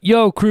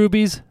Yo,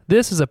 Crewbies,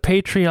 this is a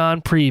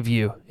Patreon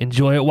preview.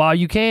 Enjoy it while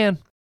you can.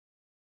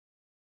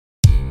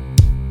 Do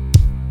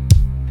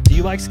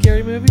you like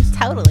scary movies?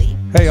 Totally.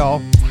 Hey,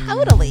 y'all.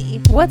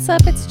 Totally. What's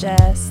up? It's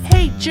Jess.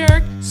 Hey,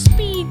 jerk.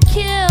 Speed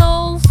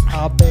kills.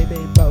 Our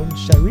baby bone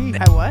Cherie.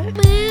 Hi, what?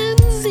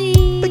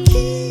 Lindsay.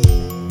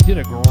 You did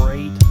a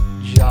great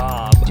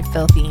job. You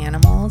filthy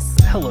animals.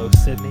 Hello,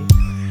 Sydney.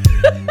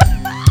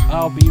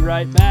 I'll be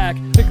right back.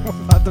 I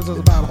thought this was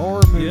about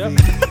horror movies.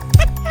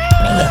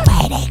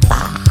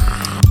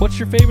 What's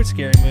your favorite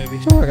scary movie?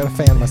 Sure, I gotta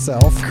fan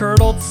myself.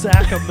 Curdled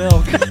sack of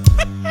milk.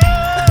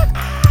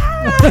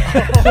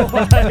 Oh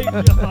my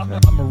God.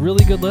 I'm a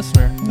really good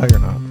listener. No, you're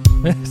not.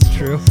 It's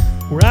true.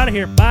 We're out of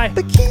here. Bye.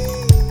 The key.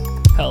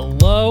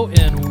 Hello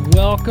and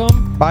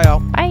welcome. Bye, y'all.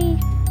 Bye.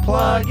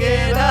 Plug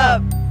it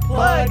up.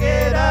 Plug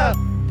it up.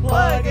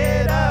 Plug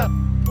it up.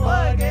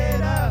 Plug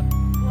it up.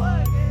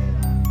 Plug it up.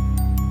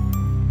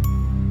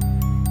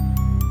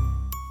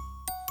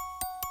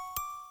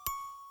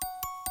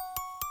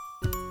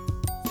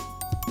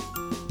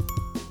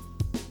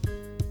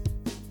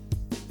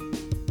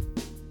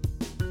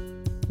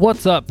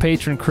 What's up,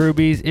 patron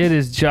Crewbies? It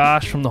is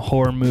Josh from the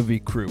Horror Movie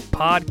Crew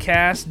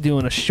podcast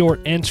doing a short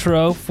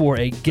intro for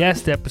a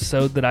guest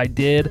episode that I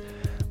did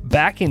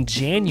back in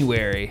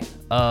January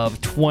of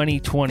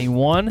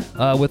 2021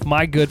 with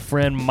my good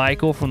friend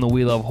Michael from the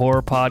We Love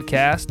Horror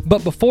podcast.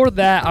 But before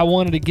that, I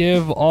wanted to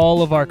give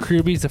all of our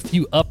Crewbies a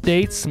few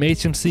updates, some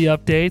HMC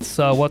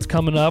updates, what's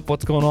coming up,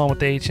 what's going on with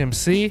the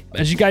HMC.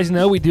 As you guys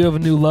know, we do have a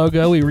new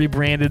logo. We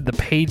rebranded the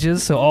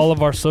pages, so all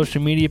of our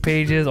social media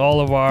pages,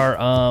 all of our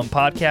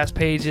podcast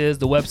pages,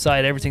 the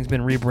website, everything's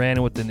been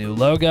rebranded with the new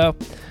logo.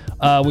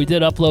 We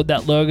did upload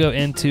that logo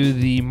into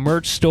the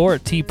merch store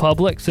at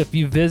TeePublic, so if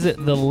you visit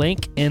the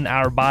link in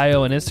our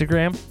bio on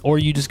Instagram, or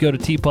you just go to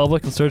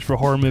TeePublic and search for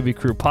Horror Movie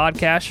Crew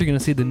Podcast, you're going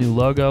to see the new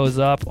logo is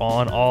up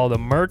on all the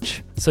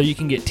merch. So you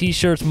can get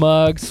t-shirts,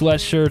 mugs,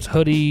 sweatshirts,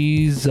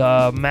 hoodies,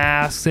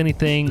 masks,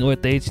 anything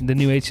with the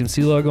new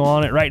HMC logo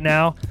on it. Right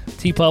now,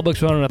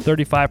 TeePublic's running a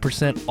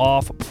 35%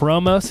 off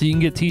promo, so you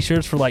can get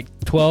t-shirts for like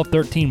 $12,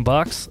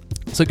 $13.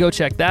 So go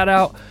check that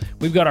out.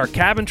 We've got our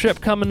cabin trip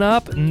coming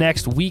up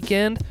next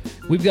weekend.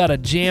 We've got a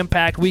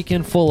jam-packed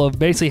weekend full of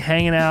basically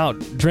hanging out,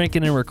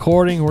 drinking, and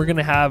recording. We're going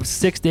to have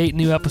 6 to 8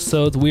 new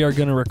episodes we are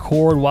going to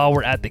record while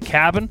we're at the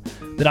cabin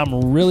that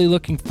I'm really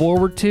looking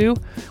forward to.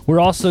 We're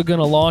also going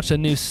to launch a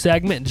new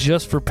segment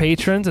just for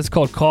patrons. It's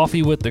called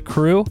Coffee with the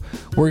Crew.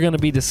 We're going to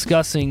be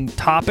discussing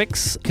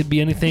topics. Could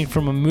be anything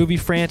from a movie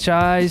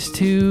franchise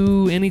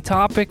to any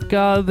topic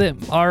that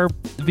our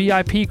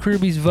VIP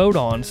Crewbies vote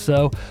on.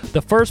 So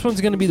the first one's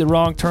going to be the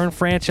Wrong Turn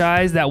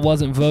franchise. That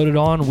wasn't voted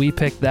on. We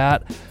picked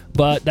that.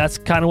 But that's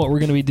kind of what we're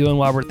going to be doing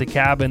while we're at the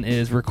cabin,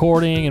 is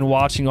recording and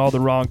watching all the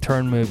Wrong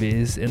Turn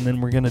movies. And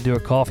then we're going to do a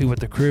Coffee with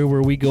the Crew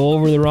where we go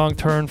over the Wrong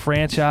Turn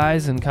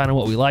franchise and kind of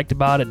what we liked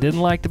about it,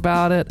 didn't like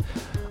about it,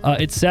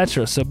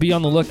 etc. So be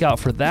on the lookout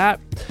for that.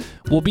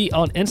 We'll be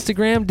on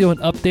Instagram doing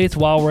updates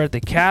while we're at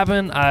the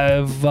cabin.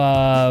 I've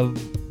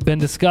been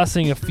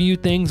discussing a few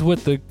things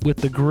with the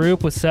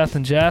group, with Seth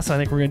and Jess. I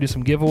think we're going to do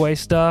some giveaway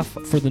stuff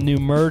for the new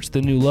merch,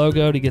 the new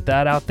logo, to get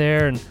that out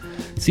there and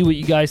see what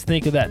you guys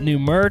think of that new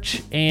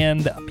merch.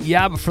 And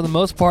yeah, but for the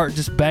most part,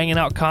 just banging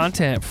out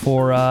content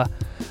for all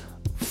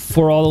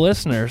the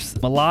listeners.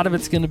 A lot of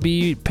it's going to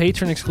be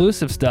patron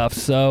exclusive stuff.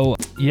 So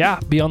yeah,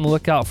 be on the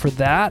lookout for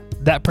that.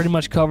 That pretty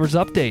much covers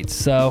updates.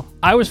 So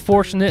I was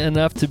fortunate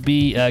enough to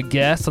be a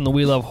guest on the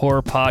We Love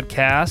Horror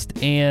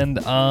podcast and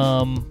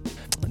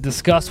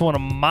discuss one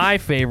of my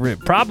favorite,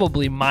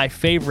 probably my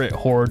favorite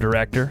horror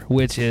director,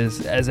 which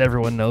is, as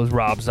everyone knows,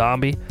 Rob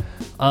Zombie.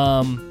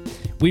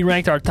 We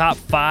ranked our top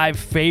 5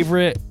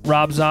 favorite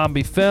Rob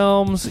Zombie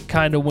films,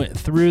 kind of went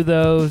through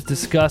those,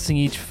 discussing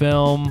each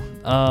film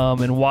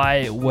and why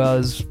it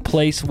was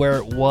placed where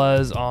it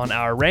was on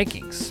our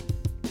rankings.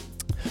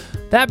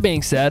 That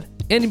being said,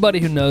 anybody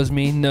who knows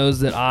me knows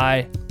that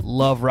I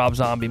love Rob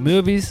Zombie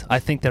movies. I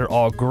think they're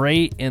all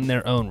great in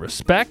their own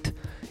respect.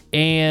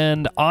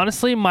 And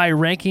honestly, my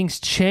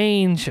rankings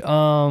change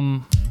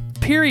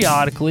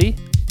periodically.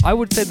 I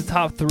would say the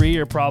top 3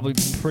 are probably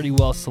pretty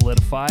well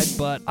solidified,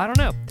 but I don't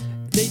know.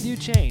 They do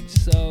change,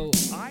 so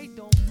I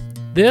don't...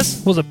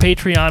 This was a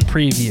Patreon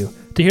preview.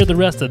 To hear the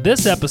rest of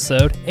this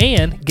episode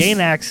and gain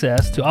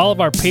access to all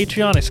of our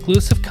Patreon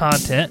exclusive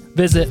content,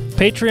 visit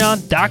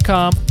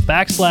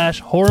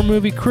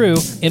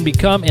patreon.com/horrormoviecrew and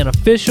become an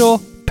official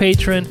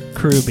patron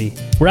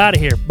Crewbie. We're out of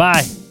here.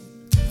 Bye.